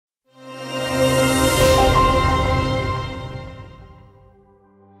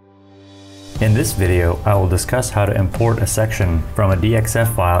In this video, I will discuss how to import a section from a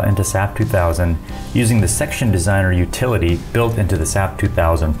DXF file into SAP2000 using the Section Designer utility built into the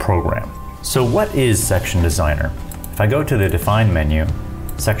SAP2000 program. So what is Section Designer? If I go to the Define menu,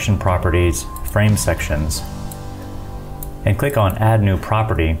 Section Properties, Frame Sections, and click on Add New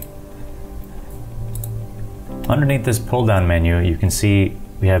Property, underneath this pull-down menu, you can see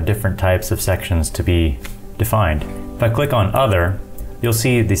we have different types of sections to be defined. If I click on Other, you'll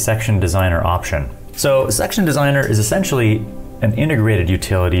see the Section Designer option. So Section Designer is essentially an integrated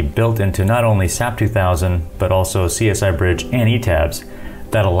utility built into not only SAP2000, but also CSI Bridge and ETABS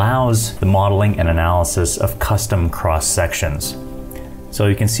that allows the modeling and analysis of custom cross sections. So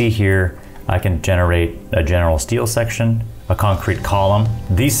you can see here, I can generate a general steel section, a concrete column.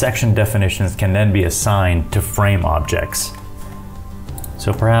 These section definitions can then be assigned to frame objects.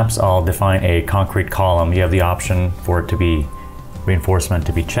 So perhaps I'll define a concrete column. You have the option for it to be reinforcement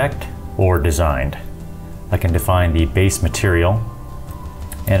to be checked or designed. I can define the base material,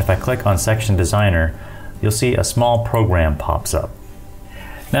 and if I click on Section Designer, you'll see a small program pops up.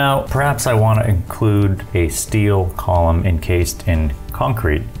 Now, perhaps I want to include a steel column encased in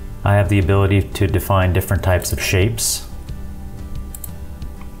concrete. I have the ability to define different types of shapes.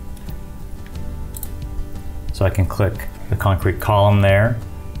 So I can click the concrete column there.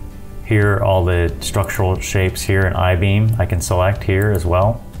 Here are all the structural shapes here in I-beam. I can select here as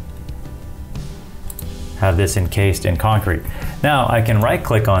well. Have this encased in concrete. Now I can right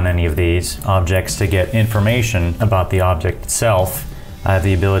click on any of these objects to get information about the object itself. I have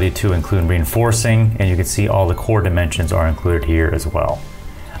the ability to include reinforcing, and you can see all the core dimensions are included here as well.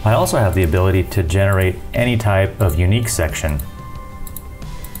 I also have the ability to generate any type of unique section.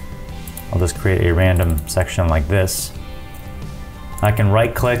 I'll just create a random section like this. I can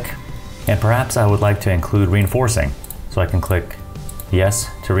right click, and perhaps I would like to include reinforcing. So I can click yes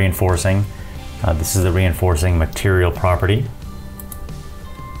to reinforcing. This is the reinforcing material property.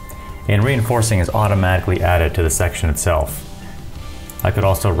 And reinforcing is automatically added to the section itself. I could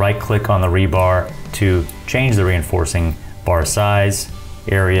also right click on the rebar to change the reinforcing bar size,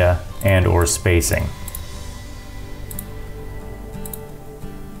 area, and or spacing.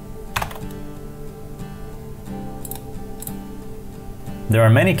 There are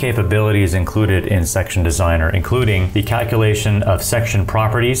many capabilities included in Section Designer, including the calculation of section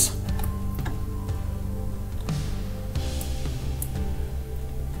properties,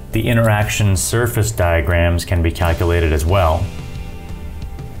 the interaction surface diagrams can be calculated as well,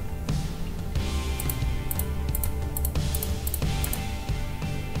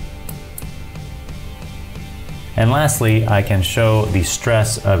 and lastly, I can show the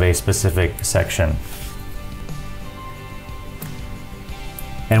stress of a specific section.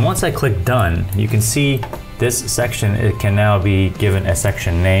 And once I click Done, you can see this section, it can now be given a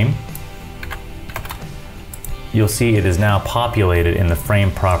section name. You'll see it is now populated in the Frame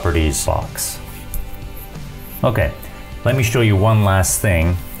Properties box. Okay, let me show you one last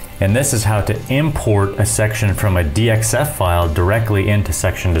thing, and this is how to import a section from a DXF file directly into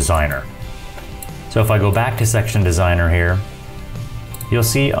Section Designer. So if I go back to Section Designer here, you'll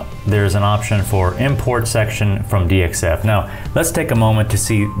see there's an option for import section from DXF. Now, let's take a moment to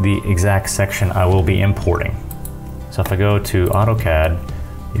see the exact section I will be importing. So if I go to AutoCAD,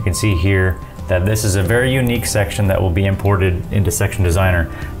 you can see here that this is a very unique section that will be imported into Section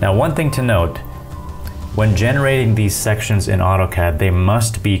Designer. Now, one thing to note, when generating these sections in AutoCAD, they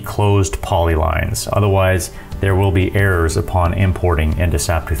must be closed polylines. Otherwise, there will be errors upon importing into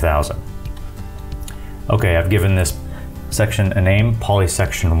SAP2000. Okay, I've given this section a name,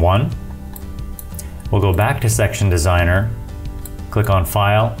 Polysection 1. We'll go back to Section Designer, click on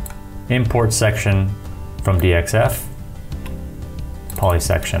File, Import Section from DXF,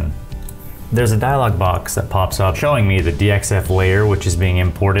 Polysection. There's a dialog box that pops up showing me the DXF layer which is being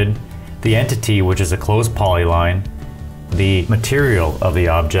imported, the entity which is a closed polyline, the material of the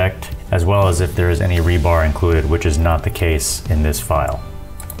object, as well as if there is any rebar included, which is not the case in this file.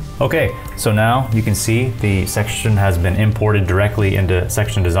 Okay, so now you can see the section has been imported directly into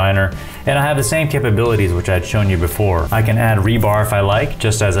Section Designer, and I have the same capabilities which I had shown you before. I can add rebar if I like,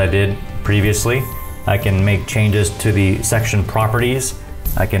 just as I did previously. I can make changes to the section properties.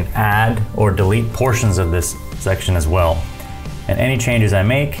 I can add or delete portions of this section as well. And any changes I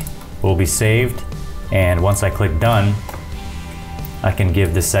make will be saved, and once I click Done, I can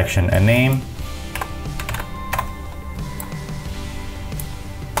give this section a name,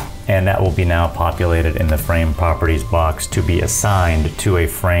 and that will be now populated in the Frame Properties box to be assigned to a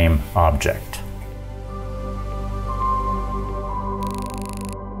frame object.